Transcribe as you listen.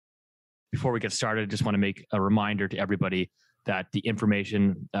Before we get started, I just want to make a reminder to everybody that the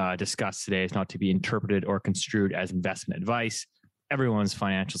information discussed today is not to be interpreted or construed as investment advice. Everyone's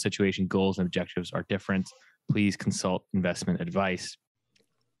financial situation, goals, and objectives are different. Please consult investment advice.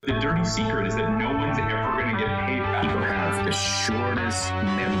 The dirty secret is that no one's ever going to get paid back. People have the shortest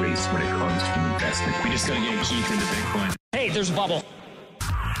memories when it comes to investment. We just got to get Keith into Bitcoin. Hey, there's a bubble.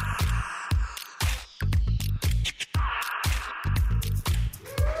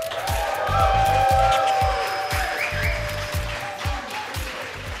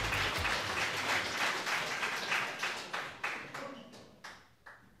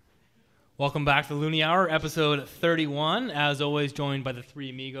 Welcome back to the Looney Hour, episode 31. As always, joined by the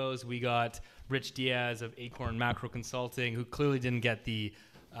three amigos. We got Rich Diaz of Acorn Macro Consulting, who clearly didn't get the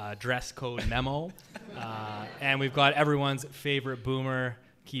dress code memo. And we've got everyone's favorite boomer,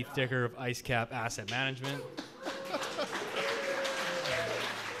 Keith Dicker of IceCap Asset Management.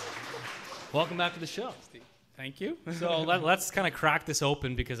 Welcome back to the show. Thank you. So let's kind of crack this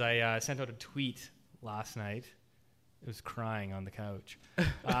open because I sent out a tweet last night. It was crying on the couch.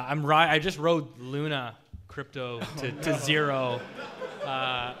 I just rode Luna crypto to zero.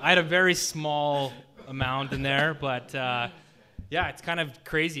 I had a very small amount in there, but yeah, it's kind of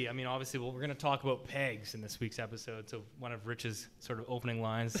crazy. I mean, obviously, we're going to talk about pegs in this week's episode. So one of Rich's sort of opening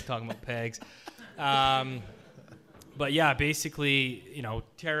lines is talking about pegs. But yeah, basically,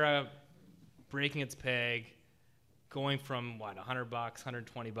 Terra breaking its peg, going from $100,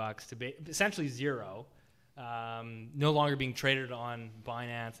 $120 to essentially zero. No longer being traded on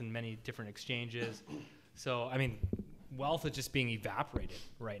Binance and many different exchanges. So, I mean, wealth is just being evaporated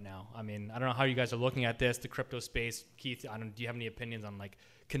right now. I mean, I don't know how you guys are looking at this, the crypto space. Keith, do you have any opinions on, like,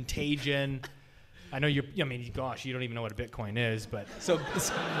 contagion? I know you don't even know what a Bitcoin is, but... So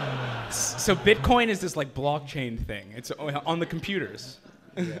Bitcoin is this, like, blockchain thing. It's on the computers.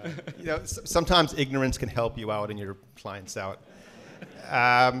 Yeah. Sometimes ignorance can help you out and your clients out.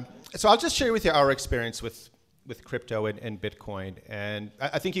 So I'll just share with you our experience with crypto and Bitcoin. And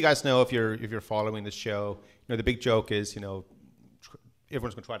I think you guys know if you're following the show, the big joke is, everyone's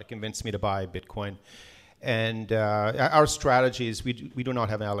going to try to convince me to buy Bitcoin. And our strategy is we do not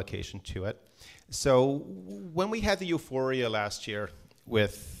have an allocation to it. So when we had the euphoria last year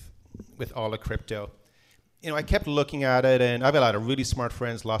with all the crypto, I kept looking at it, and I've got a lot of really smart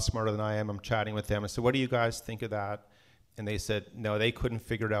friends, a lot smarter than I am. I'm chatting with them. I said, what do you guys think of that? And they said, no, they couldn't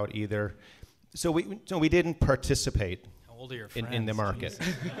figure it out either. So we didn't participate. How old are your friends? In the market.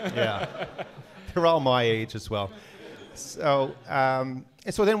 Yeah. They're all my age as well. So and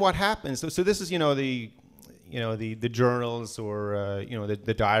so then what happens? So this is, the journals or,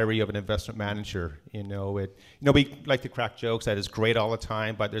 the diary of an investment manager. We like to crack jokes that it's great all the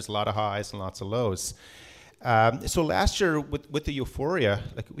time, but there's a lot of highs and lots of lows. So last year with the euphoria,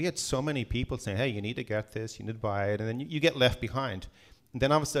 like we had so many people saying, hey, you need to get this, you need to buy it, and then you get left behind. And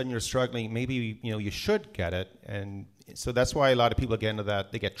then all of a sudden you're struggling, maybe you should get it. And so that's why a lot of people get into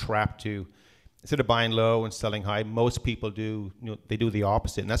that, they get trapped to, instead of buying low and selling high, most people do, they do the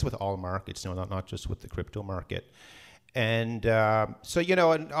opposite. And that's with all markets, not just with the crypto market. And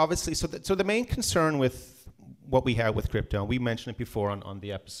and obviously, so the main concern with what we have with crypto, and we mentioned it before on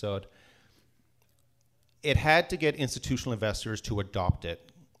the episode, it had to get institutional investors to adopt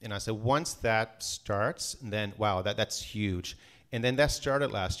it. And I said, once that starts, then, wow, that's huge. And then that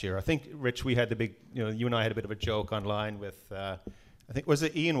started last year. I think, Rich, we had the big, you and I had a bit of a joke online with, I think, was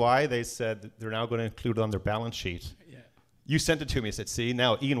it E&Y? They said they're now going to include it on their balance sheet. Yeah. You sent it to me. I said, see,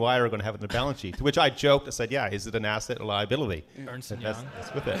 now E&Y are going to have it on their balance sheet. To which I joked. I said, yeah, is it an asset or liability? Ernst & Young.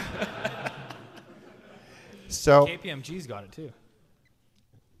 That's with it. So KPMG's got it, too.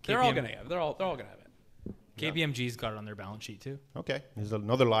 They're all going to have it. KPMG's got it on their balance sheet too. Okay, there's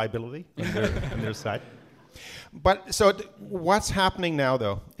another liability on their side. But so what's happening now,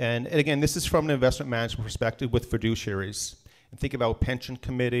 though? And again, this is from an investment management perspective with fiduciaries. And think about pension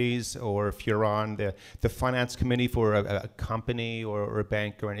committees, or if you're on the finance committee for a company or a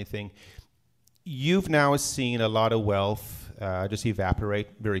bank or anything, you've now seen a lot of wealth just evaporate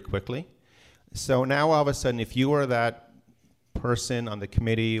very quickly. So now all of a sudden, if you are that person on the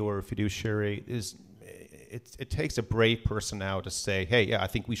committee or fiduciary, it takes a brave person now to say, hey, yeah, I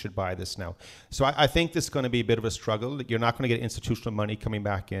think we should buy this now. So I think this is going to be a bit of a struggle. You're not going to get institutional money coming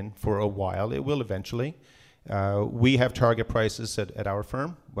back in for a while. It will eventually. We have target prices at our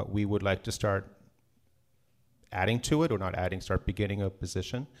firm, but we would like to start adding to it, or not adding, start beginning a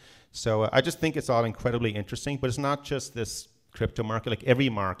position. So I just think it's all incredibly interesting, but it's not just this crypto market. Like every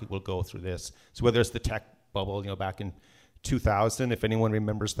market will go through this. So whether it's the tech bubble, back in 2000, if anyone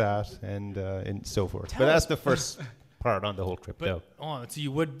remembers that, and so forth. But that's the first part on the whole crypto. So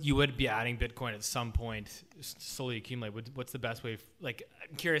you would be adding Bitcoin at some point, slowly accumulate. What's the best way? Like,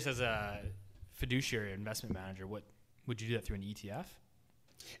 I'm curious, as a fiduciary investment manager, what would you do that through an ETF?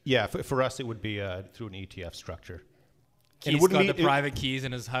 Yeah, for us it would be through an ETF structure. He's got the private keys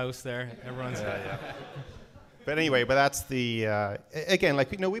in his house there. Everyone's But anyway, that's the again,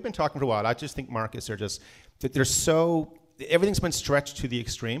 like, we've been talking for a while. I just think markets are just that they're so, everything's been stretched to the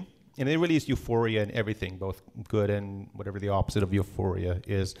extreme, and it really is euphoria in everything, both good and whatever the opposite of euphoria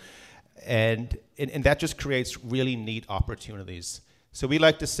is, and that just creates really neat opportunities. So we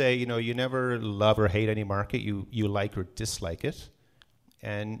like to say, you never love or hate any market, you like or dislike it.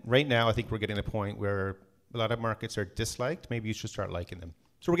 And right now, I think we're getting to the point where a lot of markets are disliked. Maybe you should start liking them.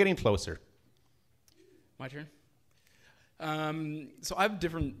 So we're getting closer. My turn. So I have a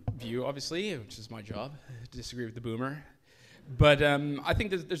different view, obviously, which is my job, to disagree with the boomer. But I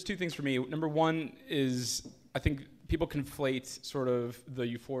think there's two things for me. Number one is I think people conflate sort of the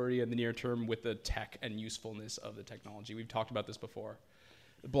euphoria in the near term with the tech and usefulness of the technology. We've talked about this before.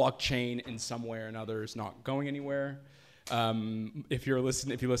 The blockchain in some way or another is not going anywhere. If you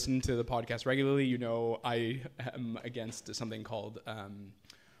listen to the podcast regularly, I am against something called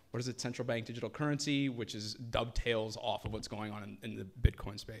central bank digital currency, which dovetails off of what's going on in the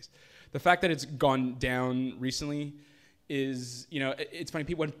Bitcoin space. The fact that it's gone down recently is, it's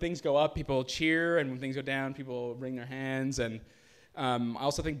funny. When things go up, people cheer, and when things go down, people wring their hands. And I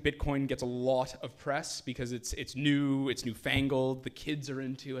also think Bitcoin gets a lot of press because it's new, it's newfangled. The kids are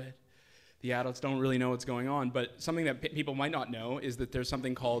into it. The adults don't really know what's going on. But something that people might not know is that there's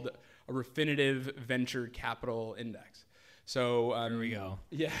something called a Refinitiv Venture Capital Index. So here we go.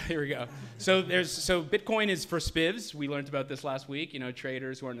 Yeah, here we go. So Bitcoin is for spivs. We learned about this last week.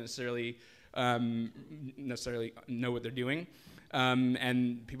 Traders who aren't necessarily know what they're doing,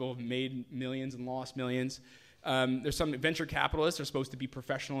 and people have made millions and lost millions. There's some venture capitalists are supposed to be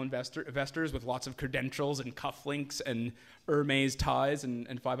professional investors with lots of credentials and cufflinks and Hermes ties and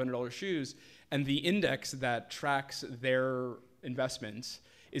 $500 shoes. And the index that tracks their investments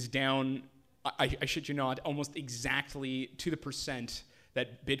is down, I shit you not, almost exactly to the percent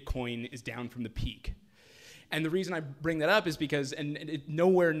that Bitcoin is down from the peak. And the reason I bring that up is because,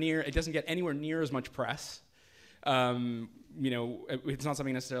 it doesn't get anywhere near as much press. It's not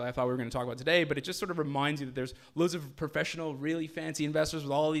something necessarily I thought we were going to talk about today, but it just sort of reminds you that there's loads of professional, really fancy investors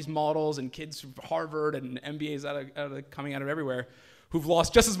with all these models and kids from Harvard and MBAs coming out of everywhere who've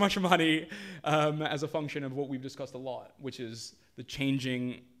lost just as much money as a function of what we've discussed a lot, which is the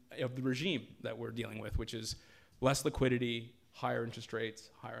changing of the regime that we're dealing with, which is less liquidity, higher interest rates,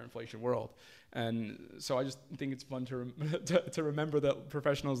 higher inflation world. And so I just think it's fun to remember that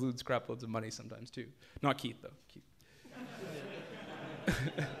professionals lose crap loads of money sometimes too. Not Keith, though. Keith.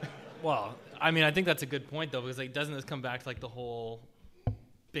 Well, I think that's a good point, though, because doesn't this come back to the whole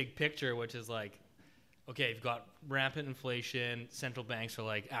big picture, which is okay, you've got rampant inflation, central banks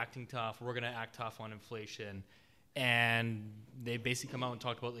are acting tough, we're going to act tough on inflation, and they basically come out and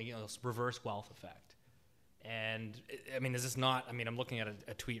talked about this reverse wealth effect. And is this not? I'm looking at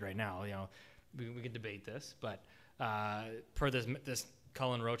a tweet right now. We can debate this, but per this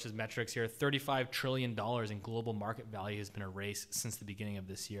Cullen Roach's metrics here, $35 trillion in global market value has been erased since the beginning of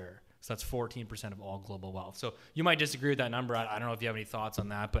this year. So that's 14% of all global wealth. So you might disagree with that number. I don't know if you have any thoughts on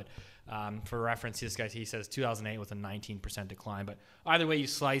that, but for reference, he says 2008 was a 19% decline. But either way you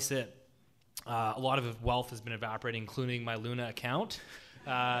slice it, a lot of wealth has been evaporating, including my Luna account.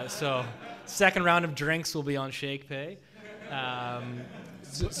 So second round of drinks will be on Shake Pay.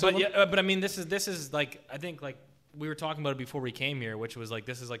 This is I think we were talking about it before we came here, which was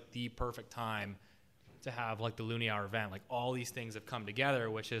this is the perfect time to have the Looney Hour event. All these things have come together,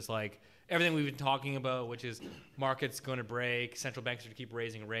 which is everything we've been talking about, which is markets going to break, central banks are going to keep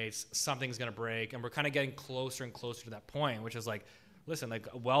raising rates, something's going to break, and we're kind of getting closer and closer to that point, which is listen,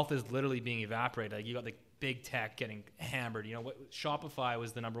 wealth is literally being evaporated. You got big tech getting hammered. Shopify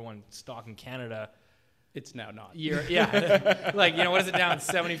was the number one stock in Canada. It's now not. Yeah. What is it down?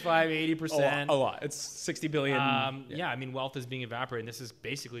 75, 80%? A lot. It's 60 billion. Wealth is being evaporated. And this is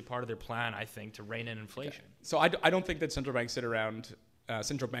basically part of their plan, I think, to rein in inflation. Okay. So I don't think that central bankers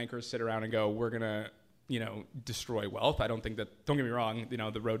sit around and go, we're going to, destroy wealth. I don't think that, don't get me wrong,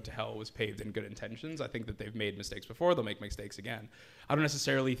 the road to hell was paved in good intentions. I think that they've made mistakes before. They'll make mistakes again. I don't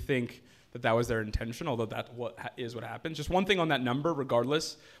necessarily think that was their intention, although that what happens. Just one thing on that number,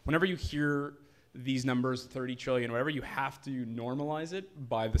 regardless, whenever you hear these numbers, 30 trillion, whatever, you have to normalize it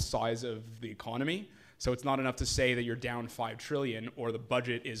by the size of the economy. So it's not enough to say that you're down 5 trillion or the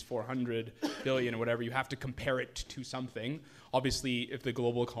budget is 400 billion or whatever. You have to compare it to something. Obviously, if the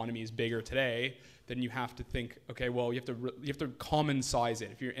global economy is bigger today, then you have to think, okay, well, you have to common size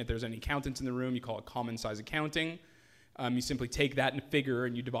it. If there's any accountants in the room, you call it common size accounting. You simply take that in a figure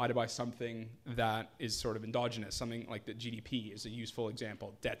and you divide it by something that is sort of endogenous, something like the GDP is a useful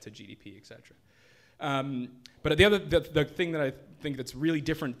example, debt to GDP, et cetera. But the thing that I think that's really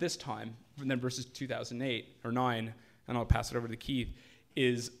different this time than versus 2008 or 9, and I'll pass it over to Keith,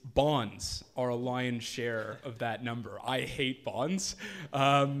 is bonds are a lion's share of that number. I hate bonds.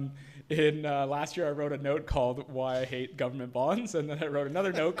 Last year I wrote a note called Why I Hate Government Bonds, and then I wrote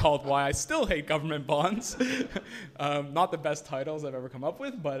another note called Why I Still Hate Government Bonds. Not the best titles I've ever come up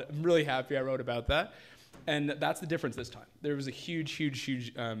with, but I'm really happy I wrote about that. And that's the difference this time. There was a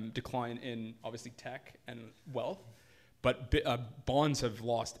huge decline in, obviously, tech and wealth, but bonds have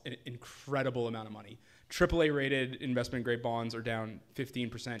lost an incredible amount of money. AAA rated investment grade bonds are down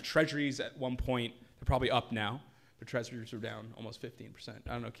 15%. Treasuries at one point, they're probably up now, but treasuries are down almost 15%.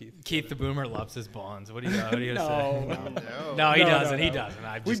 I don't know, Keith. Keith the Boomer loves his bonds. What do you say? No, He doesn't. He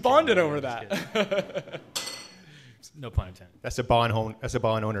doesn't. We bonded over that. No pun intended. That's a bond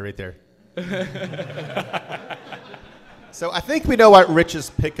owner right there. So I think we know what Rich's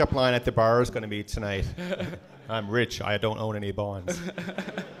pickup line at the bar is going to be tonight. I'm rich. I don't own any bonds.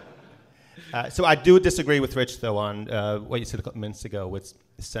 So I do disagree with Rich, though, on what you said a couple minutes ago with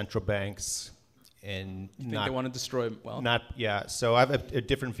central banks and you think they want to destroy wealth? So I have a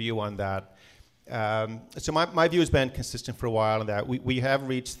different view on that. So my view has been consistent for a while in that we have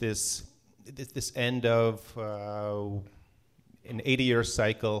reached this end of an 80-year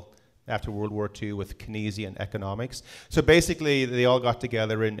cycle after World War II with Keynesian economics. So basically, they all got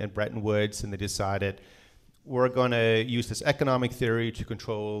together in Bretton Woods and they decided we're going to use this economic theory to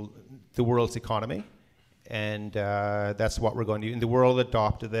control the world's economy. And that's what we're going to do. And the world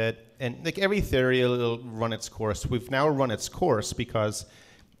adopted it. And like every theory will run its course. We've now run its course because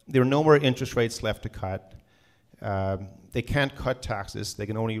there are no more interest rates left to cut. They can't cut taxes. They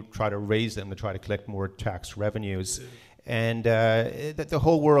can only try to raise them to try to collect more tax revenues. And the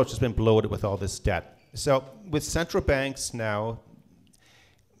whole world's just been bloated with all this debt. So with central banks now,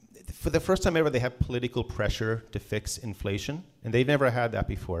 for the first time ever, they have political pressure to fix inflation, and they've never had that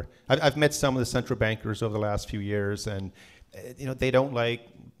before. I've met some of the central bankers over the last few years, and they don't like.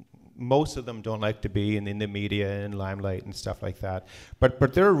 Most of them don't like to be in the media and limelight and stuff like that.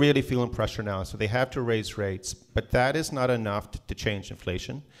 But they're really feeling pressure now, so they have to raise rates. But that is not enough to change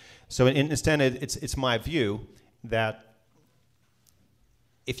inflation. So instead, it's my view that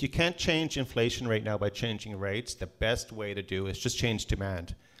if you can't change inflation right now by changing rates, the best way to do is just change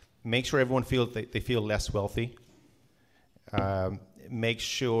demand. Make sure everyone feels they feel less wealthy. Make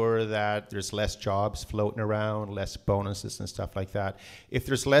sure that there's less jobs floating around, less bonuses and stuff like that. If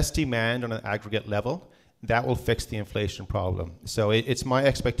there's less demand on an aggregate level, that will fix the inflation problem. So it's my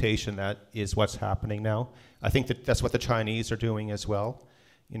expectation that is what's happening now. I think that's what the Chinese are doing as well.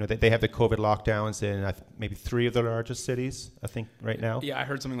 They have the COVID lockdowns in maybe 3 of the largest cities, I think, right now. Yeah, I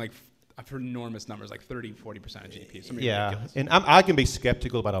heard something like, I've heard enormous numbers, like 30, 40% of GDP. Something ridiculous. And I can be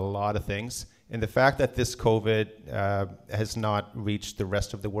skeptical about a lot of things. And the fact that this COVID has not reached the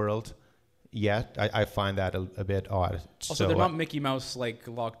rest of the world yet, I find that a bit odd. Also, they're not Mickey Mouse like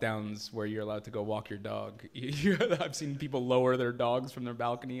lockdowns where you're allowed to go walk your dog. I've seen people lower their dogs from their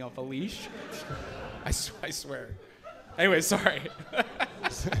balcony off a leash. I swear. Anyway, sorry.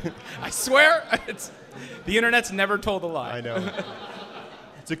 I swear, the internet's never told a lie. I know.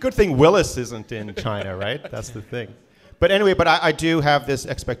 It's a good thing Willis isn't in China, right? That's the thing. But anyway, I do have this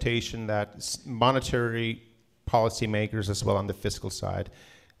expectation that monetary policymakers as well on the fiscal side,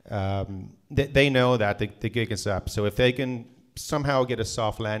 they know that the gig is up. So if they can somehow get a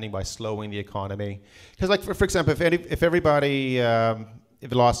soft landing by slowing the economy, because like for example, if everybody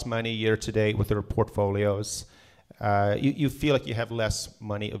if lost money year to date with their portfolios, you feel like you have less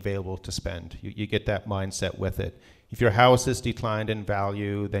money available to spend. You get that mindset with it. If your house has declined in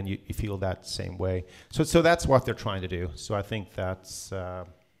value, then you feel that same way. So that's what they're trying to do. So I think that's where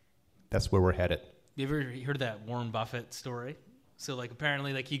we're headed. You ever heard that Warren Buffett story? So like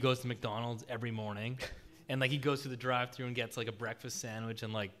apparently like he goes to McDonald's every morning, and like he goes to the drive-thru and gets like a breakfast sandwich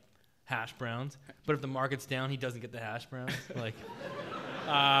and like hash browns. But if the market's down, he doesn't get the hash browns. Like,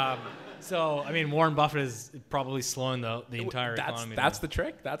 so I mean Warren Buffett is probably slowing the entire economy. That's the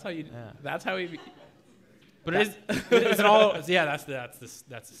trick. That's how you. Yeah. That's how he. But is it all? Yeah, that's the secret.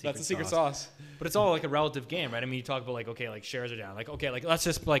 That's the secret sauce. But it's all like a relative game, right? I mean, you talk about like, okay, like shares are down. Like, okay, like let's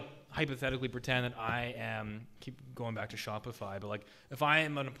just like hypothetically pretend that I am, keep going back to Shopify, but like if I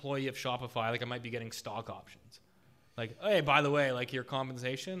am an employee of Shopify, like I might be getting stock options. Like, hey, by the way, like your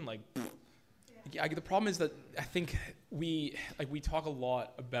compensation, like. Yeah, the problem is that I think we talk a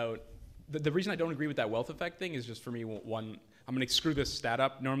lot about the reason I don't agree with that wealth effect thing is just for me one. I'm going to screw this stat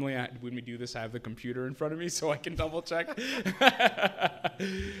up. Normally, when we do this, I have the computer in front of me so I can double check.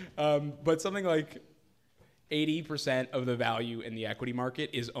 But something like 80% of the value in the equity market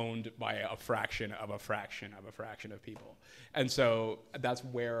is owned by a fraction of a fraction of a fraction of people. And so that's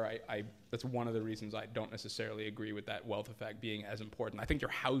where that's one of the reasons I don't necessarily agree with that wealth effect being as important. I think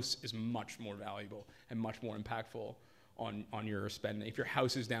your house is much more valuable and much more impactful on your spending. If your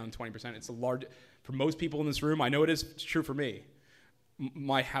house is down 20%, it's a large, for most people in this room, I know it's true for me.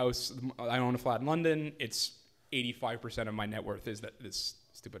 My house, I own a flat in London. It's 85% of my net worth is this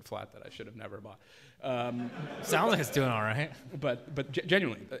stupid flat that I should have never bought. Sounds like it's doing all right. But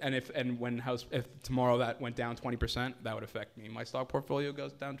genuinely, if tomorrow that went down 20%, that would affect me. My stock portfolio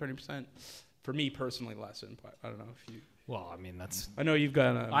goes down 20%. For me personally, less impact. I don't know if you. Well, I mean, I know you've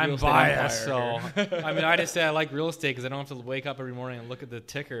got a. I'm biased, so I mean, I just say I like real estate because I don't have to wake up every morning and look at the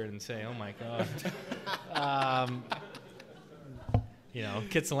ticker and say, "Oh my god." You know,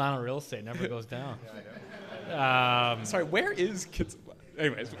 Kitsilano real estate never goes down. Sorry, where is Kitsilano?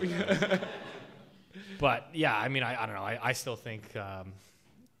 Anyways. But yeah, I mean, I don't know. I still think.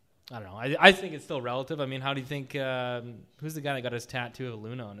 I don't know. I think it's still relative. I mean, how do you think? Who's the guy that got his tattoo of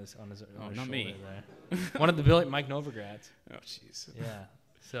Luna on his not shoulder me. There? One of the Mike Novogratz. Oh, jeez. Yeah.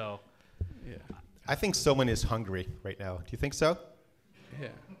 So. Yeah. I think someone is hungry right now. Do you think so? Yeah.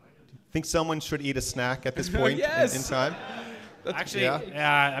 Think someone should eat a snack at this point Yes. in time? Actually, yeah.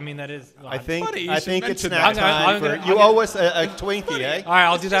 yeah. I mean, that is. I think funny you I should think it's mention snack that. time. You owe us a Twinkie, eh? All right,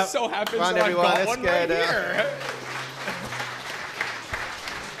 I'll do that. Just so happens Come on, that everyone, I've got let's one right get, here.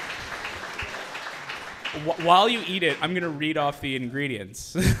 While you eat it, I'm going to read off the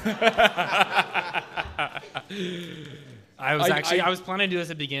ingredients. I was planning to do this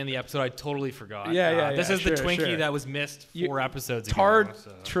at the beginning of the episode. I totally forgot. Yeah. This is the Sure, Twinkie sure. that was missed 4 episodes ago.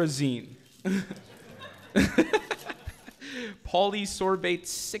 Tartrazine. Polysorbate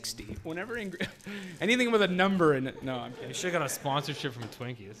 60. Whenever anything with a number in it. No, I'm kidding. You should have got a sponsorship from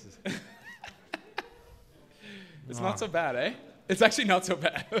Twinkie. This is. It's not so bad, eh? It's actually not so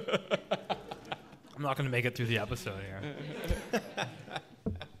bad. I'm not going to make it through the episode here.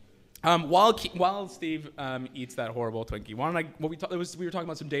 While Steve eats that horrible Twinkie, we were talking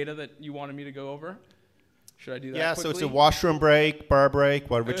about some data that you wanted me to go over. Should I do that? Yeah, quickly? so it's a washroom break, bar break,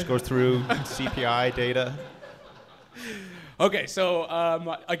 while Rich goes through CPI data. Okay,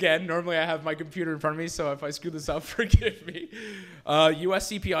 so again, normally I have my computer in front of me, so if I screw this up, forgive me.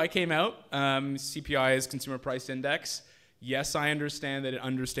 U.S. CPI came out. CPI is Consumer Price Index. Yes, I understand that it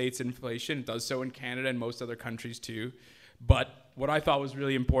understates inflation. It does so in Canada and most other countries too. But what I thought was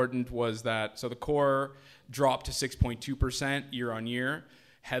really important was that, so the core dropped to 6.2% year on year,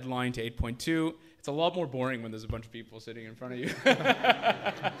 headline to 8.2%. It's a lot more boring when there's a bunch of people sitting in front of you.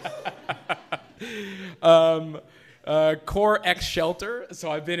 Core X shelter. So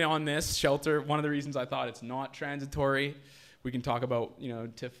I've been on this shelter. One of the reasons I thought it's not transitory. We can talk about,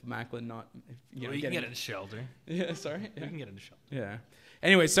 Tiff Macklin not. You can get into shelter. Yeah, sorry. You can get into shelter. Yeah.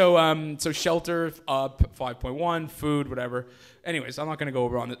 Anyway, so shelter up 5.1, food, whatever. Anyways, I'm not going to go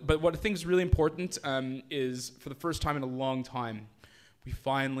over on it. But what I think is really important is for the first time in a long time, we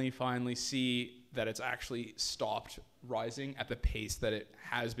finally see that it's actually stopped rising at the pace that it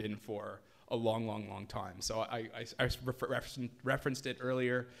has been for a long time. So I referenced it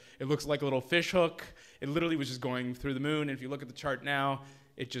earlier. It looks like a little fish hook. It literally was just going through the moon. And if you look at the chart now,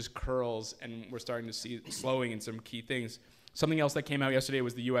 it just curls, and we're starting to see slowing in some key things. Something else that came out yesterday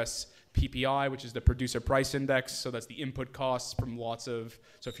was the U.S. PPI, which is the Producer Price Index. So that's the input costs from so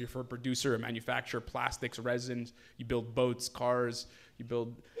if you're for a producer, a manufacturer, plastics, resins, you build boats, cars, you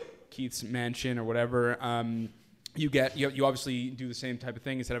build Keith's mansion or whatever. You obviously do the same type of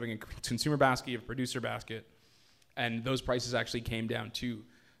thing. Instead of having a consumer basket, you have a producer basket. And those prices actually came down too.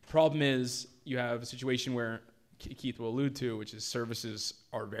 Problem is you have a situation where Keith will allude to, which is services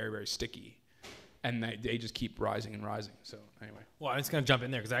are very, very sticky. And they just keep rising and rising. So anyway. Well, I'm just going to jump in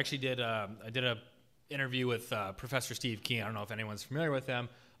there because I actually did a interview with Professor Steve Keen. I don't know if anyone's familiar with him.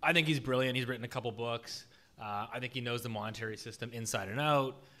 I think he's brilliant. He's written a couple books. I think he knows the monetary system inside and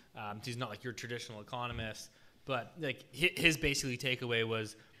out. He's not like your traditional economist. But like his basically takeaway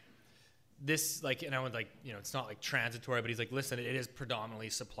was this, like, and I would it's not like transitory, but he's like, listen, it is predominantly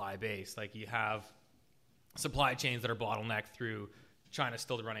supply based. Like you have supply chains that are bottlenecked through China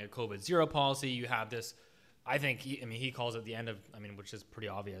still running a COVID zero policy. You have this, I think, he calls it the end of, which is pretty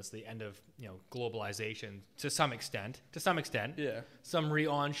obvious, the end of, globalization to some extent. Yeah. Some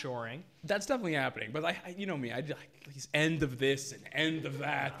re-onshoring. That's definitely happening. But you know me, I like these end of this and end of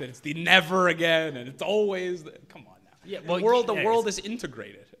that, that it's the never again, and it's always, come on now. Yeah, well, the world is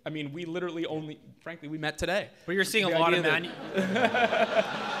integrated. I mean, we literally frankly, we met today. But you're seeing a lot of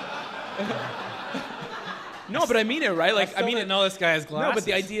No, but I mean it, right? Like, I didn't know this guy has glasses. No, but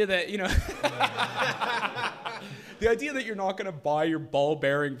the idea that, the idea that you're not going to buy your ball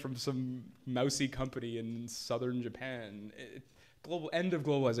bearing from some mousy company in southern Japan, end of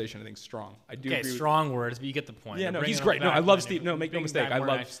globalization, I think, strong. I do agree strong words, but you get the point. Yeah, no, he's great. No, I love Steve. No, make no mistake, I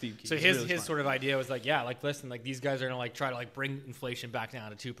love Steve Key. So his sort of idea was like, listen, like these guys are going to try to bring inflation back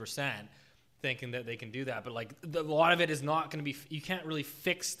down to 2%. Thinking that they can do that, but a lot of it is not going to be. You can't really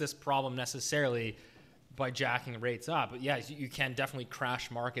fix this problem necessarily by jacking rates up. But yeah, you can definitely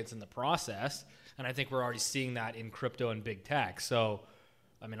crash markets in the process, and I think we're already seeing that in crypto and big tech. So,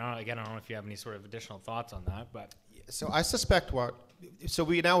 I don't know if you have any sort of additional thoughts on that, but so I suspect So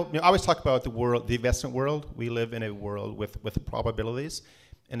we now I always talk about the investment world. We live in a world with probabilities,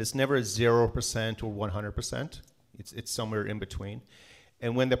 and it's never 0% or 100%. It's somewhere in between.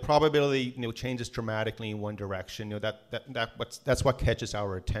 And when the probability changes dramatically in one direction, that's what catches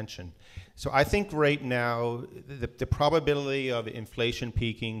our attention. So I think right now the probability of inflation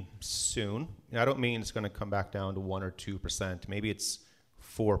peaking soon. I don't mean it's going to come back down to 1 or 2%. Maybe it's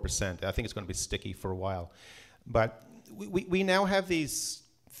 4%. I think it's going to be sticky for a while. But we now have these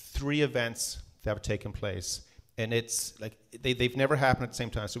 3 events that have taken place, and it's like they've never happened at the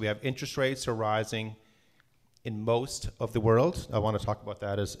same time. So we have interest rates are rising in most of the world. I want to talk about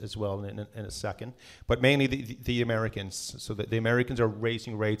that as well in a second. But mainly the Americans. So the Americans are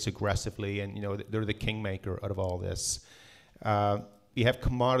raising rates aggressively, and they're the kingmaker out of all this. You have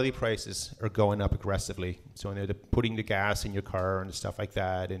commodity prices are going up aggressively. So they're putting the gas in your car and stuff like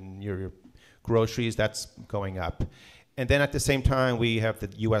that, and your groceries, that's going up. And then at the same time, we have the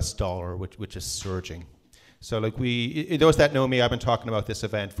U.S. dollar, which is surging. So those that know me, I've been talking about this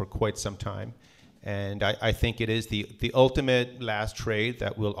event for quite some time. And I think it is the ultimate last trade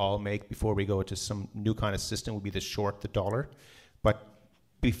that we'll all make before we go to some new kind of system will be to short the dollar. But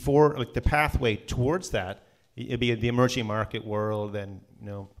before, the pathway towards that, it'd be the emerging market world, and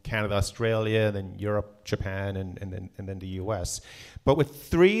Canada, Australia, then Europe, Japan, and then the U.S. But with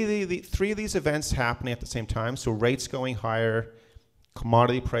three of these events happening at the same time, so rates going higher,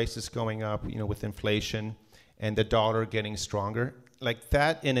 commodity prices going up, with inflation, and the dollar getting stronger,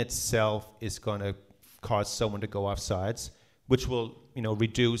 that in itself is going to cause someone to go off sides, which will,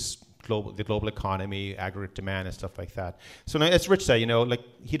 reduce the global economy, aggregate demand, and stuff like that. So now, as Rich said,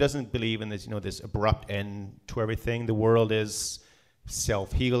 he doesn't believe in this, this abrupt end to everything. The world is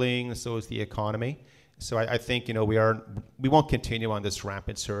self-healing, so is the economy. So I think, we won't continue on this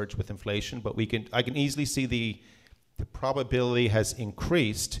rampant surge with inflation, but I can easily see the probability has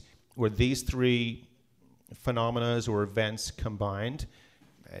increased where these 3 phenomena or events combined,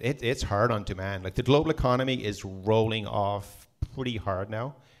 it's hard on demand. The global economy is rolling off pretty hard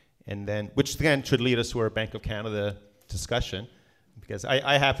now, and then which again should lead us to our Bank of Canada discussion, because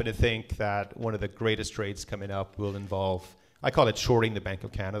I happen to think that one of the greatest trades coming up will involve, I call it shorting the Bank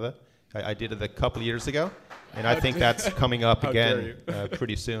of Canada. I did it a couple of years ago, and I think that's coming up again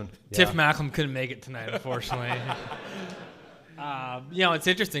pretty soon. Tiff Macklem couldn't make it tonight, unfortunately. It's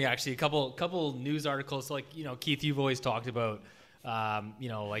interesting actually. A couple news articles, Keith, you've always talked about,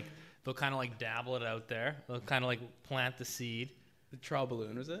 they'll kind of dabble it out there. They'll kind of plant the seed. The trial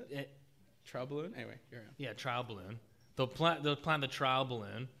balloon, was it? Trial balloon? Anyway, here I am. Yeah, trial balloon. They'll plant the trial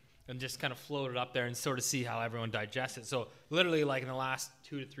balloon and just kind of float it up there and sort of see how everyone digests it. So literally, in the last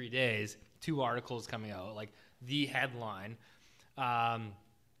 2 to 3 days, 2 articles coming out. The headline.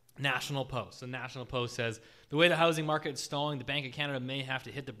 National Post. The National Post says, the way the housing market is stalling, the Bank of Canada may have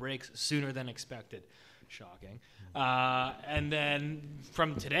to hit the brakes sooner than expected. Shocking. And then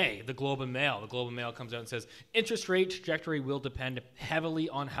from today, the Globe and Mail comes out and says, interest rate trajectory will depend heavily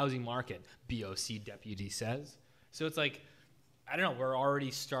on housing market, BOC deputy says. So it's I don't know, we're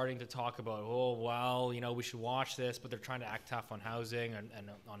already starting to talk about, we should watch this, but they're trying to act tough on housing and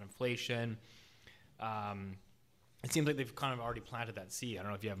on inflation. It seems like they've kind of already planted that seed. I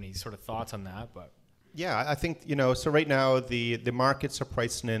don't know if you have any sort of thoughts on that, but yeah, I think so. Right now, the markets are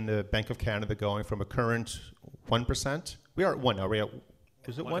pricing in the Bank of Canada going from a current 1%. We are at 1 now.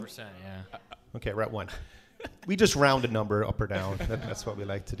 Is it 1%? Yeah. Okay, we're at 1. We just round a number up or down. That's what we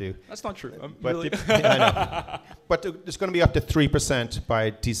like to do. That's not true. I know. But it's going to be up to 3%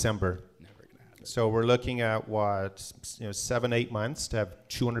 by December. Never going to happen. So we're looking at 7-8 months to have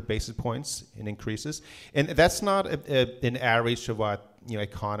 200 basis points in increases, and that's not an average of what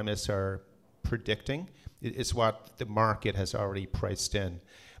economists are predicting. It's what the market has already priced in.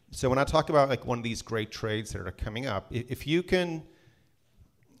 So when I talk about like one of these great trades that are coming up, if you can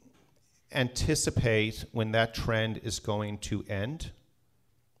anticipate when that trend is going to end,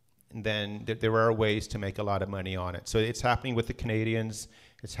 then there are ways to make a lot of money on it. So it's happening with the Canadians.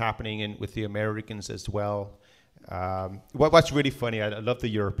 It's happening with the Americans as well. What's really funny, I love the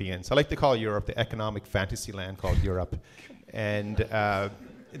Europeans. I like to call Europe the economic fantasy land called Europe. And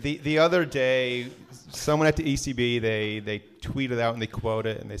the other day, someone at the ECB, they tweeted out and they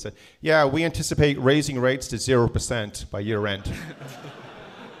quoted it, and they said, yeah, we anticipate raising rates to 0% by year end.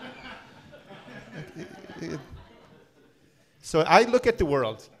 So I look at the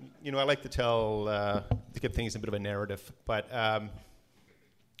world. I like to to give things a bit of a narrative. But,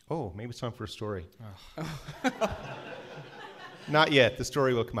 maybe it's time for a story. Oh. Not yet. The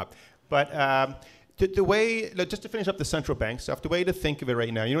story will come up. But the way, just to finish up the central bank stuff, the way to think of it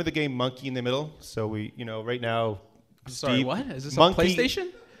right now, the game Monkey in the Middle? So right now... Sorry, what? Is this Monkey, on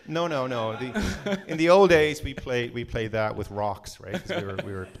PlayStation? No. In the old days, we played that with rocks, right? 'Cause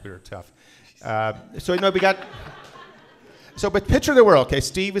we were tough. We got... So, but picture the world, okay?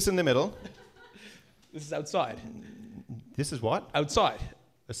 Steve is in the middle. This is outside. This is what? Outside.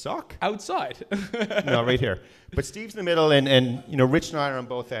 A sock? Outside. No, right here. But Steve's in the middle, and Rich and I are on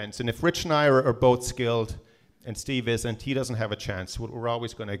both ends. And if Rich and I are both skilled, and Steve isn't, he doesn't have a chance. We're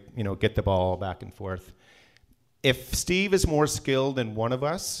always going to get the ball back and forth. If Steve is more skilled than one of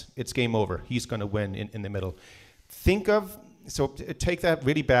us, it's game over. He's going to win in the middle. Take that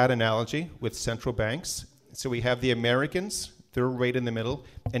really bad analogy with central banks. So we have the Americans, they're right in the middle,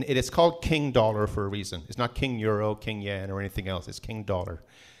 and it is called King Dollar for a reason. It's not King Euro, King Yen, or anything else. It's King Dollar.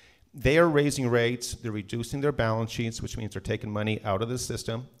 They are raising rates, they're reducing their balance sheets, which means they're taking money out of the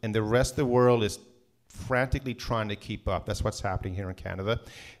system, and the rest of the world is frantically trying to keep up. That's what's happening here in Canada.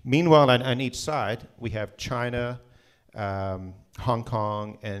 Meanwhile, on each side, we have China, Hong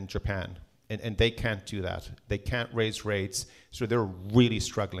Kong, and Japan, and they can't do that. They can't raise rates, so they're really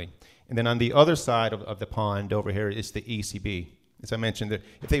struggling. And then on the other side of the pond over here is the ECB. As I mentioned,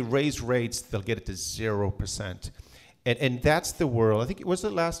 if they raise rates, they'll get it to 0%. And that's the world. I think, was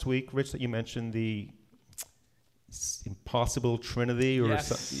it last week, Rich, that you mentioned the impossible trinity? Or yes,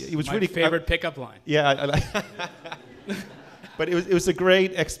 something? It was my really favorite pickup line. Yeah, but it was a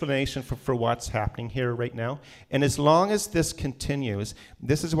great explanation for what's happening here right now. And as long as this continues,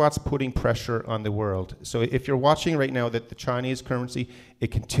 this is what's putting pressure on the world. So if you're watching right now that the Chinese currency, it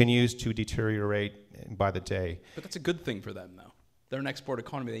continues to deteriorate by the day. But that's a good thing for them, though. They're an export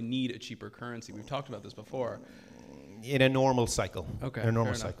economy. They need a cheaper currency. We've talked about this before. In a normal cycle. Okay. In a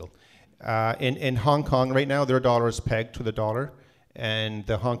normal cycle. In Hong Kong right now, their dollar is pegged to the dollar. And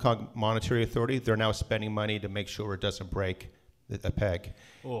the Hong Kong Monetary Authority, they're now spending money to make sure it doesn't break a peg.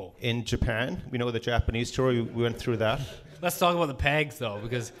 Oh. In Japan, we know the Japanese story. We went through that. Let's talk about the pegs, though,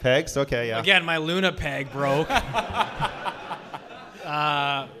 because... Pegs? Okay, yeah. Again, my Luna peg broke.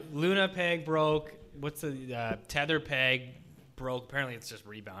 Luna peg broke. What's the Tether peg broke? Apparently, it's just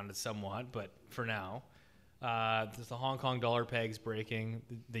rebounded somewhat, but for now. There's the Hong Kong dollar pegs breaking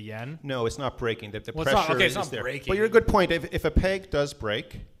the yen. No, it's not breaking. The Well, pressure it's not is there. breaking. But you're a good point. If a peg does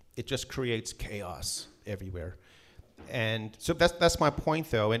break, it just creates chaos everywhere. And so that's my point,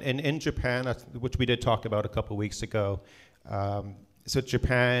 though. And in Japan, which we did talk about a couple of weeks ago, so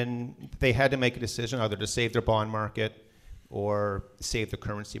Japan, they had to make a decision either to save their bond market or save the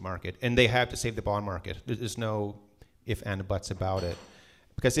currency market. And they have to save the bond market. There's no if and buts about it.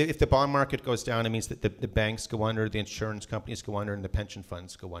 Because if the bond market goes down, it means that the banks go under, the insurance companies go under, and the pension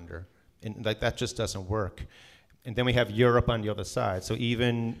funds go under. And that just doesn't work. And then we have Europe on the other side. So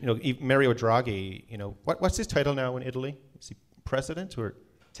even Mario Draghi, what's his title now in Italy? Is he president or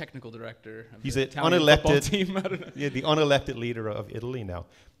Technical director. He's the an Italian unelected team. I don't know. Yeah, the unelected leader of Italy now.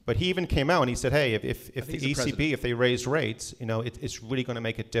 But he even came out and he said, hey, if the ECB, if they raise rates, it's really going to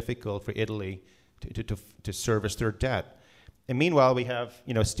make it difficult for Italy to service their debt. And meanwhile, we have,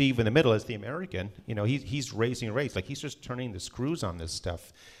 Steve in the middle as the American. He's raising rates. Like, he's just turning the screws on this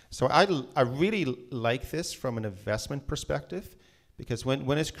stuff. So I really like this from an investment perspective, because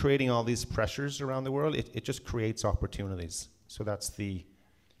when it's creating all these pressures around the world, it just creates opportunities. So that's the...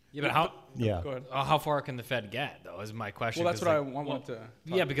 Yeah, but how? Yeah. Go ahead. How far can the Fed get, though? Is my question. Well, that's what I wanted to.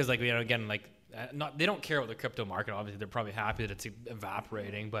 Yeah, because again, they don't care about the crypto market. Obviously, they're probably happy that it's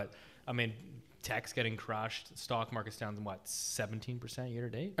evaporating. But I mean, tech's getting crushed. Stock market's down to 17% year to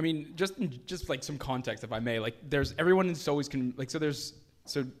date. I mean, just like some context, if I may. Like, there's everyone is always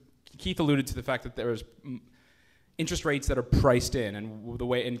so Keith alluded to the fact that there's interest rates that are priced in, and the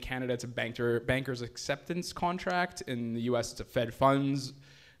way in Canada it's a banker's acceptance contract. In the U.S. it's a Fed funds,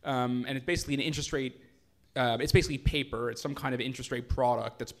 and it's basically an interest rate. It's basically paper. It's some kind of interest rate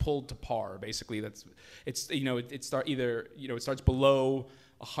product that's pulled to par. Basically, it starts below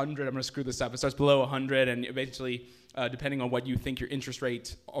 100. I'm going to screw this up. It starts below 100, and eventually, depending on what you think your interest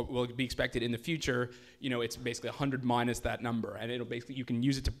rate will be expected in the future, it's basically 100 minus that number, and it'll basically, you can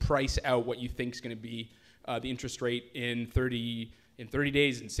use it to price out what you think is going to be the interest rate in 30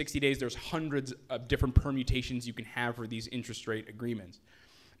 days, in 60 days. There's hundreds of different permutations you can have for these interest rate agreements.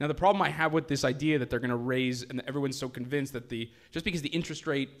 Now, the problem I have with this idea that they're going to raise, and everyone's so convinced that just because the interest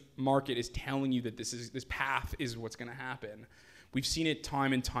rate market is telling you that this path is what's going to happen. We've seen it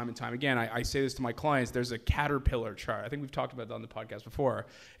time and time and time again. I say this to my clients. There's a caterpillar chart. I think we've talked about that on the podcast before.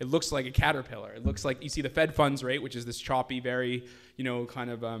 It looks like a caterpillar. It looks like you see the Fed funds rate, which is this choppy, very, kind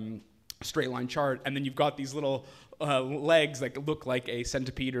of straight line chart. And then you've got these little legs that look like a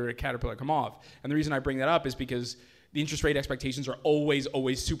centipede or a caterpillar come off. And the reason I bring that up is because the interest rate expectations are always,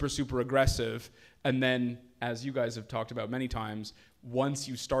 always super, super aggressive. And then, as you guys have talked about many times, once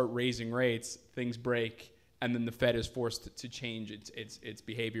you start raising rates, things break, and then the Fed is forced to change its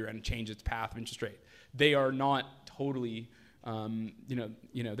behavior and change its path of interest rate. They are not totally, they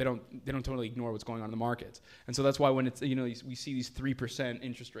don't totally ignore what's going on in the markets. And so that's why when it's, we see these 3%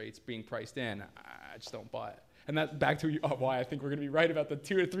 interest rates being priced in, I just don't buy it. And that's back to why I think we're going to be right about the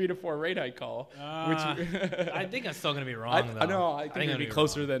 3 to 4 rate hike call. I think I'm still going to be wrong. I know. I think you're going to be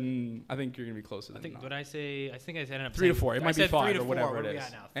closer than. I think you're going to be closer than. I think I ended up 3 to 4. It might be 5 or whatever it is. What are we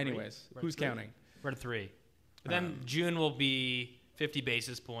at now? Anyways, who's counting? We're at 3. But then June will be 50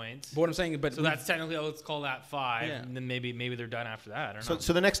 basis points. But what I'm saying, so that's technically, let's call that 5, and then maybe they're done after that. I don't know.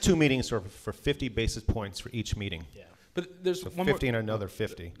 So the next 2 meetings are for 50 basis points for each meeting. Yeah. But there's so one 50 more, and another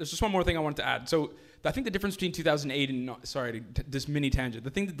 50. There's just one more thing I wanted to add. So I think the difference between 2008 and this mini tangent. The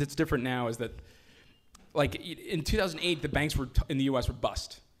thing that's different now is that, like in 2008, the banks in the U.S. were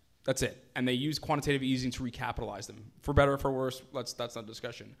bust. That's it, and they used quantitative easing to recapitalize them. For better or for worse, that's not a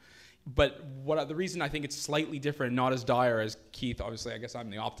discussion. But the reason I think it's slightly different, not as dire as Keith. Obviously, I guess I'm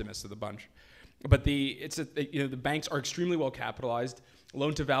the optimist of the bunch. But the banks are extremely well capitalized.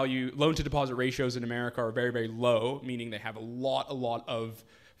 Loan to deposit ratios in America are very, very low, meaning they have a lot of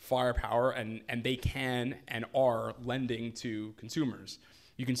firepower, and they can and are lending to consumers.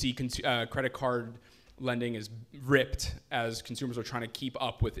 You can see credit card lending is ripped as consumers are trying to keep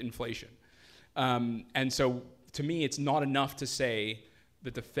up with inflation. And so to me, it's not enough to say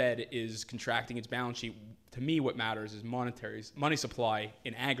that the Fed is contracting its balance sheet. To me, what matters is money supply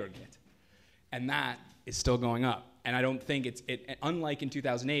in aggregate. And that is still going up. And I don't think it's unlike in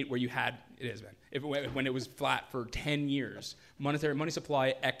 2008 where when it was flat for 10 years. Money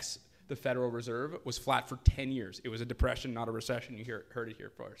supply ex the Federal Reserve was flat for 10 years. It was a depression, not a recession. You heard it here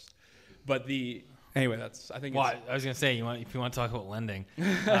first. But anyway, I think. Well, I was going to say, if you want to talk about lending,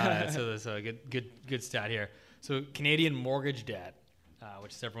 so there's a good stat here. So Canadian mortgage debt,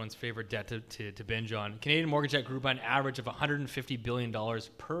 which is everyone's favorite debt to binge on. Canadian mortgage debt grew by an average of $150 billion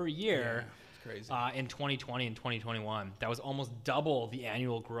per year. Yeah. Crazy. In 2020 and 2021. That was almost double the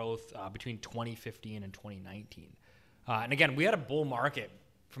annual growth between 2015 and 2019. And again, we had a bull market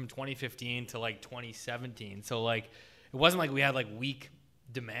from 2015 to 2017. So it wasn't like we had weak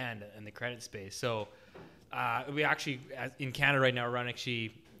demand in the credit space. So we actually, in Canada right now,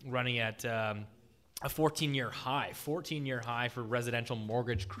 running at a 14-year high for residential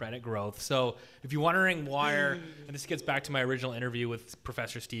mortgage credit growth. So if you're wondering why, and this gets back to my original interview with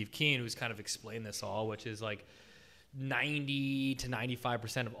Professor Steve Keen, who's kind of explained this all, which is 90 to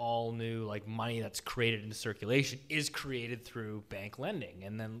 95% of all new money that's created into circulation is created through bank lending.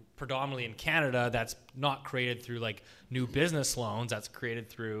 And then predominantly in Canada, that's not created through new business loans. That's created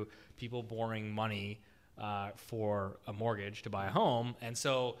through people borrowing money for a mortgage to buy a home. And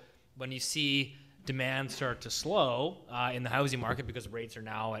so when you see demand start to slow in the housing market, because rates are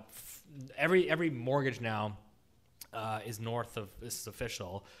now at every mortgage now is north of, this is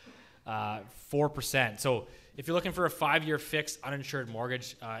official, 4%. So if you're looking for a 5-year fixed uninsured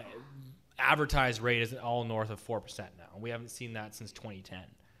mortgage, advertised rate is all north of 4% now. We haven't seen that since 2010.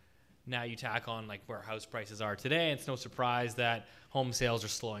 Now you tack on where house prices are today, it's no surprise that home sales are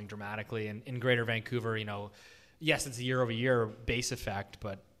slowing dramatically. And in Greater Vancouver, yes, it's a year-over-year base effect,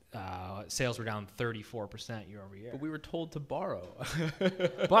 but sales were down 34% year over year. But we were told to borrow.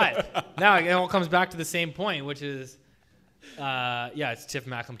 But now it all comes back to the same point, which is, it's Tiff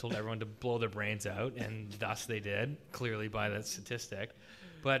Macklem told everyone to blow their brains out, and thus they did, clearly by that statistic.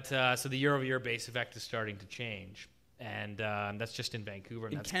 But so the year over year base effect is starting to change. And that's just in Vancouver.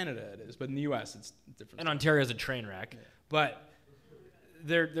 And In Canada it is, but in the U.S. it's different. And Ontario's a train wreck. Yeah. But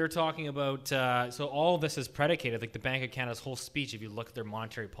they're talking about, so all of this is predicated, like the Bank of Canada's whole speech, if you look at their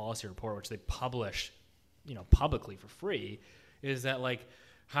monetary policy report, which they publish, publicly for free, is that like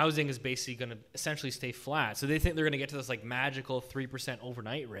housing is basically going to essentially stay flat. So they think they're going to get to this like magical 3%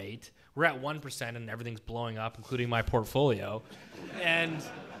 overnight rate. We're at 1% and everything's blowing up, including my portfolio. And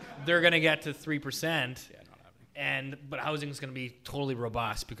they're going to get to 3%. But housing is going to be totally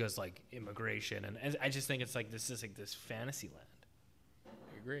robust because like immigration. And I just think it's like this is like this fantasy land.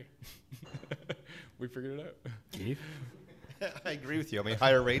 I agree. We figured it out. Keith? I agree with you. I mean,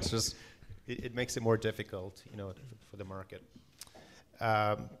 higher rates just it makes it more difficult, for the market.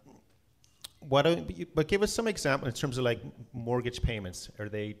 But give us some example in terms of like mortgage payments. Are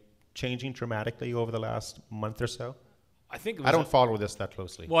they changing dramatically over the last month or so? I don't follow this that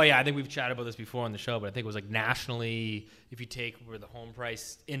closely. Well, yeah, I think we've chatted about this before on the show, but I think it was like nationally, if you take where the home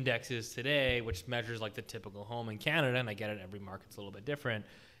price index is today, which measures like the typical home in Canada, and I get it, every market's a little bit different.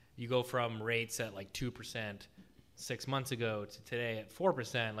 You go from rates at like 2% 6 months ago to today at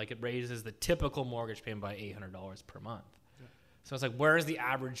 4%, like it raises the typical mortgage payment by $800 per month. Yeah. So it's like, where is the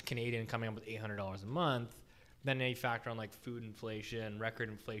average Canadian coming up with $800 a month? Then you factor on like food inflation, record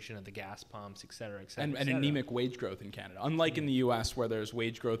inflation at the gas pumps, et cetera, et cetera. And anemic wage growth in Canada. Unlike in the US where there's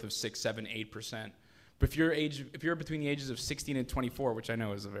wage growth of 6, 7, 8%. But if you're between the ages of 16 and 24, which I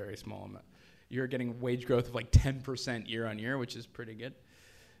know is a very small amount, you're getting wage growth of like 10% year on year, which is pretty good.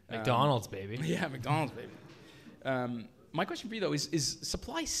 McDonald's, baby. Yeah, McDonald's, baby. My question for you though is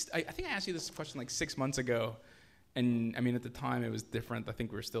supply. I think I asked you this question like 6 months ago. And I mean, at the time it was different. I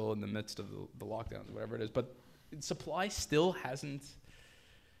think we were still in the midst of the lockdowns, whatever it is. But supply still hasn't.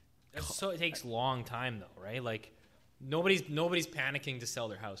 So it takes a long time though, right? Like nobody's panicking to sell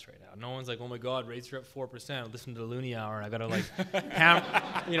their house right now. No one's like, oh my God, rates are at 4%. Listen to the Looney Hour, and I gotta like,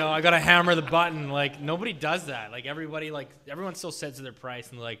 I gotta hammer the button. Like nobody does that. Like everyone still sets to their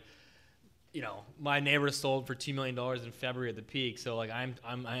price and like, my neighbor sold for $2 million in February at the peak. So like I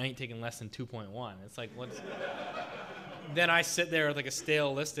ain't taking less than 2.1. It's like what's. Then I sit there with like a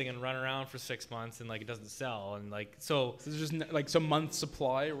stale listing and run around for 6 months and like it doesn't sell and like so there's just like some month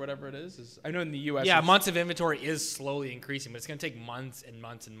supply or whatever it is. I know in the U.S. Yeah, months of inventory is slowly increasing, but it's gonna take months and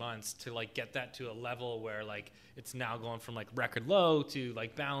months and months to like get that to a level where like it's now going from like record low to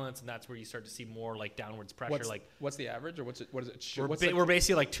like balance, and that's where you start to see more like downwards pressure. What's the average or what is it? We're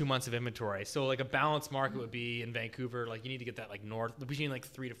basically like 2 months of inventory. So like a balanced market would be in Vancouver. Like you need to get that like north between like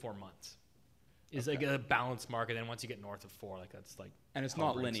 3 to 4 months. Is like a balanced market, and once you get north of 4, like that's like. And it's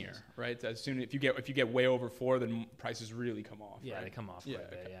not linear, right? As soon if you get way over 4, then prices really come off. Yeah, right? they come off quite a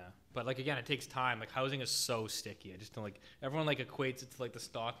bit. Yeah, but like again, it takes time. Like housing is so sticky. I just don't like everyone like equates it to like the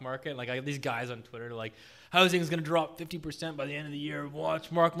stock market. Like I have these guys on Twitter like housing is gonna drop 50% by the end of the year.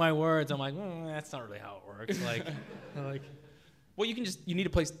 Mark my words. I'm like, that's not really how it works. Like, well, you need a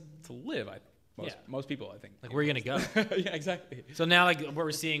place to live. Most people, I think. Like, where are you going to go? Yeah, exactly. So now, like, what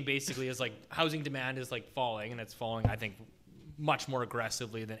we're seeing basically is, like, housing demand is, like, falling, and it's falling, I think, much more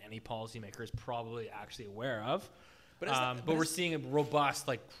aggressively than any policymaker is probably actually aware of. But we're seeing a robust,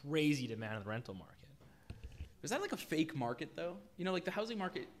 like, crazy demand in the rental market. Is that, like, a fake market, though? Like, the housing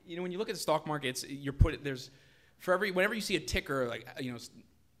market, when you look at the stock markets, whenever you see a ticker, like,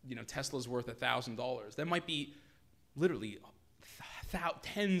 Tesla's worth $1,000, that might be literally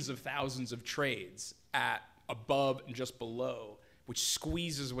tens of thousands of trades at above and just below, which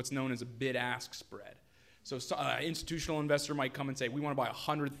squeezes what's known as a bid-ask spread. So an institutional investor might come and say, we want to buy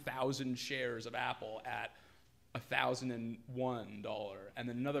 100,000 shares of Apple at $1,001. And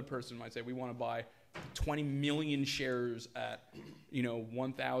then another person might say, we want to buy 20 million shares at,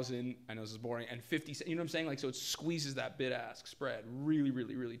 1,000, I know this is boring, and 50 cents. You know what I'm saying? Like, so it squeezes that bid-ask spread really,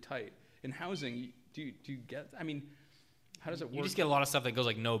 really, really tight. In housing, do you get, how does it work? You just get a lot of stuff that goes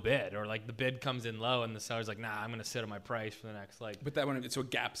like no bid, or like the bid comes in low and the seller's like, nah, I'm going to sit on my price for the next But that one, so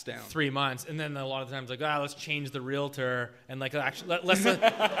it gaps down. 3 months. And then a lot of times like, let's change the realtor and like actually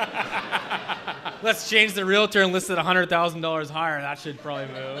let's change the realtor and list it $100,000 higher. That should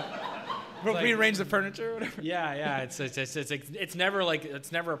probably move. Rearrange the furniture or whatever. Yeah. It's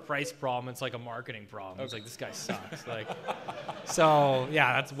never a price problem. It's like a marketing problem. Okay. It's like, this guy sucks. Like, so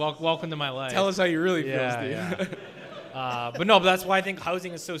yeah, that's welcome to my life. Tell us how you really feel, Steve. Yeah. But that's why I think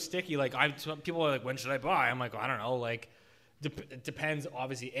housing is so sticky. Like people are like, when should I buy? I'm like, I don't know. Like, it depends.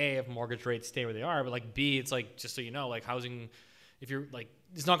 Obviously, A, if mortgage rates stay where they are, but like B, it's like, just so you know, like housing, if you're like,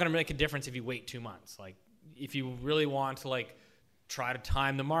 it's not going to make a difference if you wait 2 months. Like, if you really want to like try to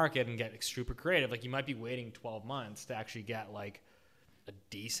time the market and get super creative, like you might be waiting 12 months to actually get like a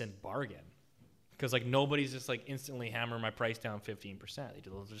decent bargain. because like nobody's just like instantly hammer my price down 15%.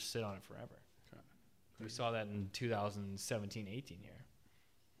 They'll just sit on it forever. We saw that in 2017-18 here.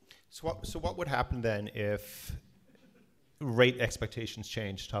 So what would happen then if rate expectations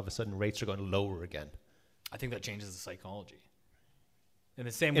changed? All of a sudden, rates are going lower again. I think that changes the psychology. In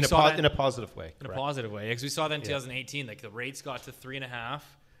the same in a positive way. In a positive way, because we saw that in 2018. Like the rates got to 3.5,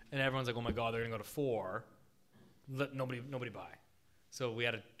 and everyone's like, "Oh my God, they're going to go to 4." Nobody buy. So we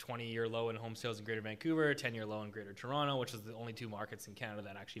had a 20-year low in home sales in Greater Vancouver, 10-year low in Greater Toronto, which is the only two markets in Canada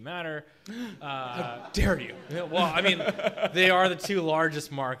that actually matter. How dare you? Well, I mean, they are the two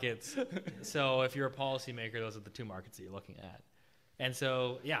largest markets. So if you're a policymaker, those are the two markets that you're looking at. And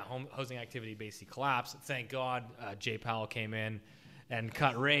so, yeah, housing activity basically collapsed. Thank God Jay Powell came in and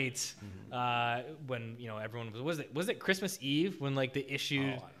cut rates when everyone was it Christmas Eve when like they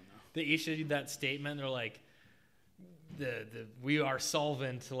issued that statement. They're like, the we are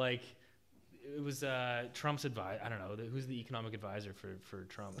solvent, like it was Trump's advice. I don't know who's the economic advisor for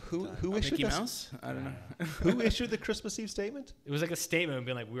Trump. Who issued Mickey Mouse? I don't know. Who issued the Christmas Eve statement? It was like a statement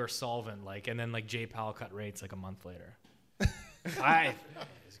being like, we are solvent, like, and then like Jay Powell cut rates like a month later. It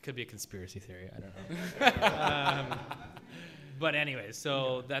could be a conspiracy theory. I don't know. But anyways,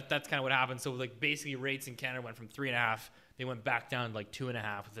 so that's kind of what happened. So like basically rates in Canada went from 3.5, they went back down to like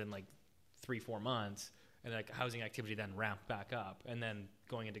 2.5 within like 3-4 months. And like housing activity then ramped back up, and then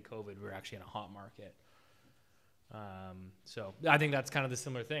going into COVID, we were actually in a hot market. So I think that's kind of the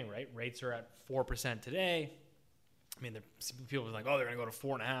similar thing, right? Rates are at 4% today. I mean, people are like, oh, they're going to go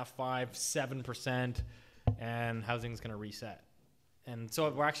to 4.5, 5, 7%, and housing's going to reset. And so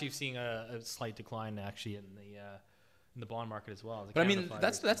we're actually seeing a slight decline actually in the bond market as well. But I mean,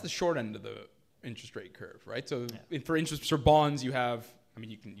 that's the short end of the interest rate curve, right? So for bonds, you have. I mean,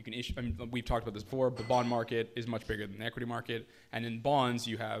 you can issue. I mean, we've talked about this before. The bond market is much bigger than the equity market, and in bonds,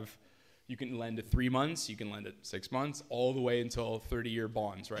 you can lend at 3 months, you can lend at 6 months, all the way until 30-year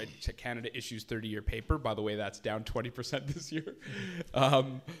bonds, right? Canada issues 30-year paper. By the way, that's down 20% this year. But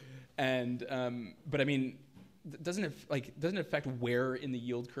I mean, doesn't it affect where in the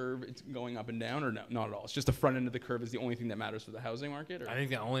yield curve it's going up and down, or no, not at all? It's just the front end of the curve is the only thing that matters for the housing market? Or? I think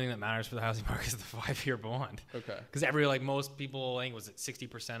the only thing that matters for the housing market is the 5-year bond. Okay. Because most people, I think was it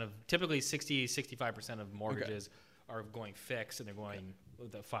 60% of, typically 65% of mortgages are going fixed, and they're going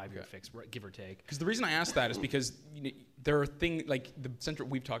the 5-year fixed, give or take. Because the reason I ask that is because there are things like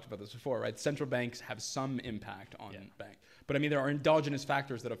we've talked about this before, right? Central banks have some impact on banks. But I mean, there are endogenous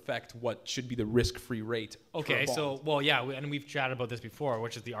factors that affect what should be the risk-free rate. Okay, and we've chatted about this before,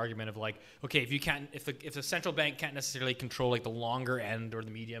 which is the argument of like, okay, if the central bank can't necessarily control like the longer end or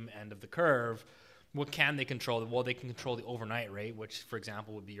the medium end of the curve, what can they control? Well, they can control the overnight rate, which, for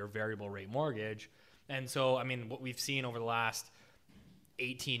example, would be your variable rate mortgage. And so, I mean, what we've seen over the last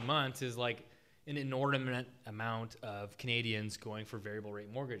 18 months is like an inordinate amount of Canadians going for variable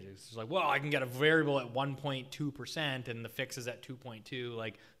rate mortgages. It's like, well, I can get a variable at 1.2% and the fix is at 2.2,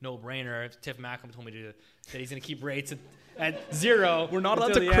 like no brainer. Tiff Macklem told me that he's going to keep rates at 0. We're not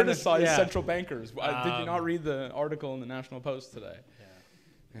allowed to criticize central bankers. Did you not read the article in the National Post today?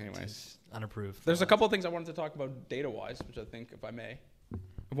 Yeah. Anyways, unapproved. There's a couple of things I wanted to talk about data-wise, which I think, if I may,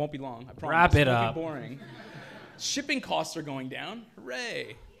 it won't be long. I promise. Wrap it up. It won't be boring. Shipping costs are going down.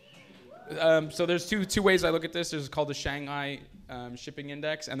 Hooray! So there's two ways I look at this. There's called the Shanghai Shipping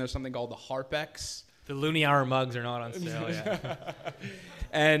Index, and there's something called the HARPEX. The Looney Hour mugs are not on sale yet.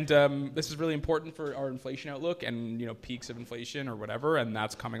 And this is really important for our inflation outlook and peaks of inflation or whatever, and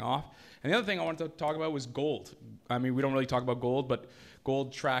that's coming off. And the other thing I wanted to talk about was gold. I mean, we don't really talk about gold, but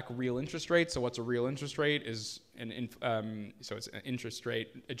gold track real interest rates. So what's a real interest rate is so it's an interest rate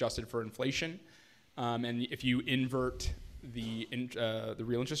adjusted for inflation. And if you invert the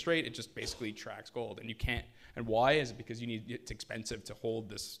real interest rate, it just basically tracks gold, and you can't. And why is it? Because it's expensive to hold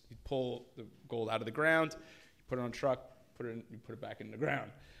this. You pull the gold out of the ground, you put it on a truck, you put it back in the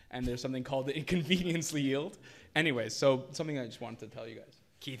ground, and there's something called the inconvenience yield. Anyways, so something I just wanted to tell you guys.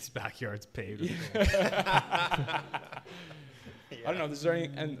 Keith's backyard's paved. I don't know. Is there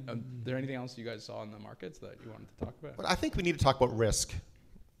anything else you guys saw in the markets that you wanted to talk about? Well, I think we need to talk about risk.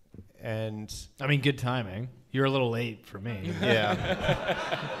 And I mean, good timing. You're a little late for me. Yeah.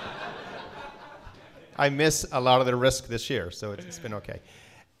 I miss a lot of the risk this year, so it's been okay.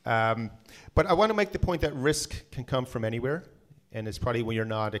 But I want to make the point that risk can come from anywhere, and it's probably when you're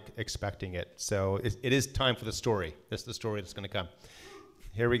not expecting it. So it is time for the story. This is the story that's going to come.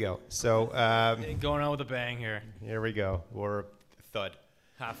 Here we go. So going out with a bang here. Here we go. Or thud.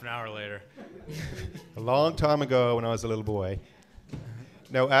 Half an hour later. A long time ago, when I was a little boy.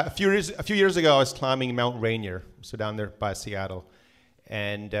 No, a few years ago, I was climbing Mount Rainier, so down there by Seattle,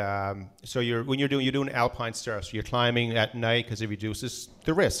 And so when you're doing alpine stairs, so you're climbing at night because it reduces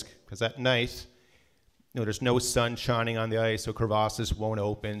the risk. Because at night, there's no sun shining on the ice, so crevasses won't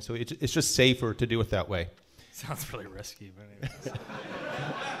open. So it's just safer to do it that way. Sounds really risky, but anyways.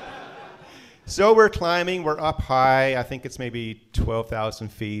 So we're climbing, we're up high. I think it's maybe 12,000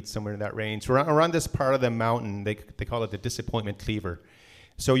 feet, somewhere in that range. We're on this part of the mountain. They call it the disappointment cleaver.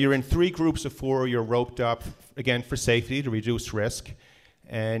 So you're in 3 groups of 4. You're roped up, again, for safety, to reduce risk.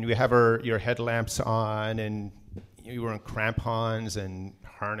 And we have your headlamps on, and you were in crampons and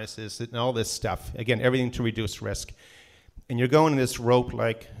harnesses and all this stuff. Again, everything to reduce risk. And you're going in this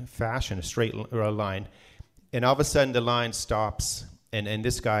rope-like fashion, a straight line. And all of a sudden, the line stops. And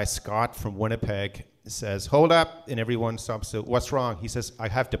this guy, Scott from Winnipeg, says, "Hold up." And everyone stops. So, "What's wrong?" He says, "I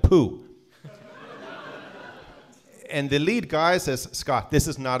have to poo." And the lead guy says, "Scott, this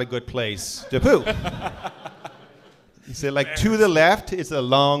is not a good place to poo." He said, like, to the left is a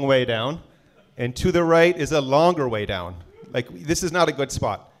long way down, and to the right is a longer way down. Like, this is not a good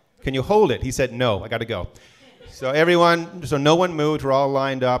spot. Can you hold it? He said, "No, I got to go." So no one moved. We're all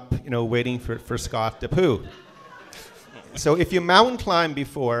lined up, waiting for Scott to poo. So if you mountain climb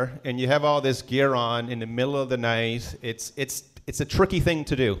before and you have all this gear on in the middle of the night, it's a tricky thing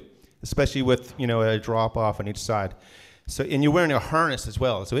to do, especially with a drop off on each side. So, and you're wearing a harness as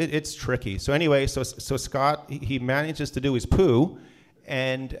well, so it's tricky. So anyway, so Scott, he manages to do his poo,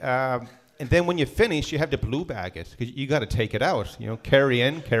 and then when you finish, you have to blue bag it, because you got to take it out. Carry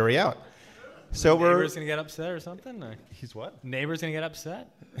in, carry out. So Neighbor's gonna get upset or something? Or? He's what? Neighbor's gonna get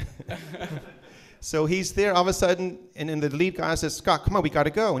upset? So he's there all of a sudden, and then the lead guy says, "Scott, come on, we got to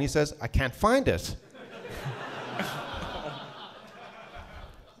go." And he says, "I can't find it."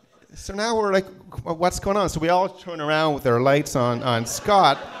 So now we're like, what's going on? So we all turn around with our lights on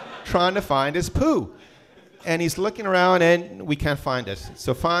Scott, trying to find his poo. And he's looking around, and we can't find it.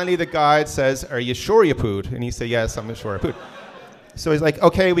 So finally the guide says, "Are you sure you pooed?" And he said, "Yes, I'm sure I pooed." So he's like,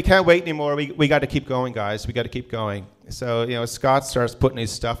 "Okay, we can't wait anymore. We got to keep going, guys. We got to keep going." So, Scott starts putting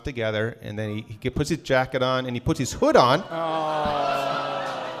his stuff together, and then he puts his jacket on, and he puts his hood on.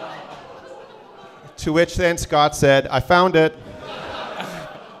 To which then Scott said, "I found it."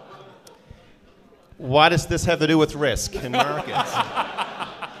 What does this have to do with risk in markets?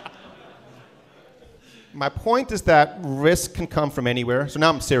 My point is that risk can come from anywhere. So now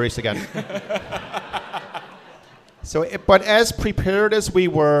I'm serious again. But as prepared as we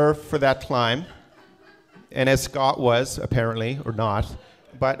were for that climb, and as Scott was, apparently, or not,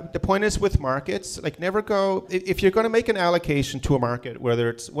 but the point is with markets, like, never go, if you're going to make an allocation to a market, whether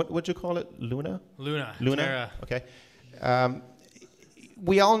it's, what would you call it, Luna? Luna. Terra. Okay.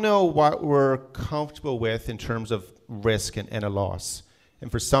 We all know what we're comfortable with in terms of risk and a loss.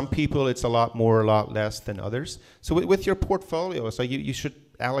 And for some people, it's a lot more, a lot less than others. So with your portfolio, so you should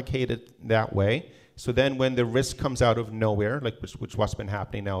allocate it that way. So then when the risk comes out of nowhere, like which what's been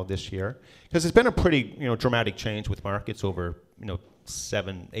happening now this year, because it's been a pretty dramatic change with markets over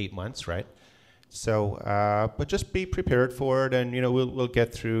 7-8 months, right? So but just be prepared for it, and we'll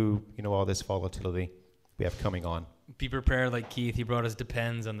get through all this volatility we have coming on. Be prepared, like Keith. He brought us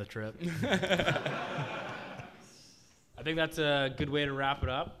Depends on the trip. I think that's a good way to wrap it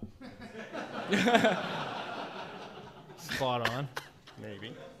up. Spot on.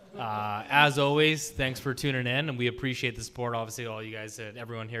 Maybe. As always, thanks for tuning in, and we appreciate the support. Obviously, all you guys,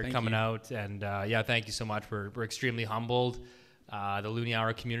 everyone here coming out, and thank you so much. We're extremely humbled. The Looney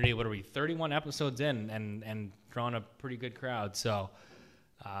Hour community. What are we? 31 episodes in, and drawing a pretty good crowd. So,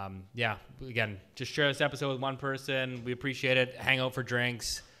 again, just share this episode with one person. We appreciate it. Hang out for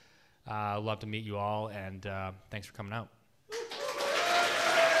drinks. Love to meet you all, and thanks for coming out.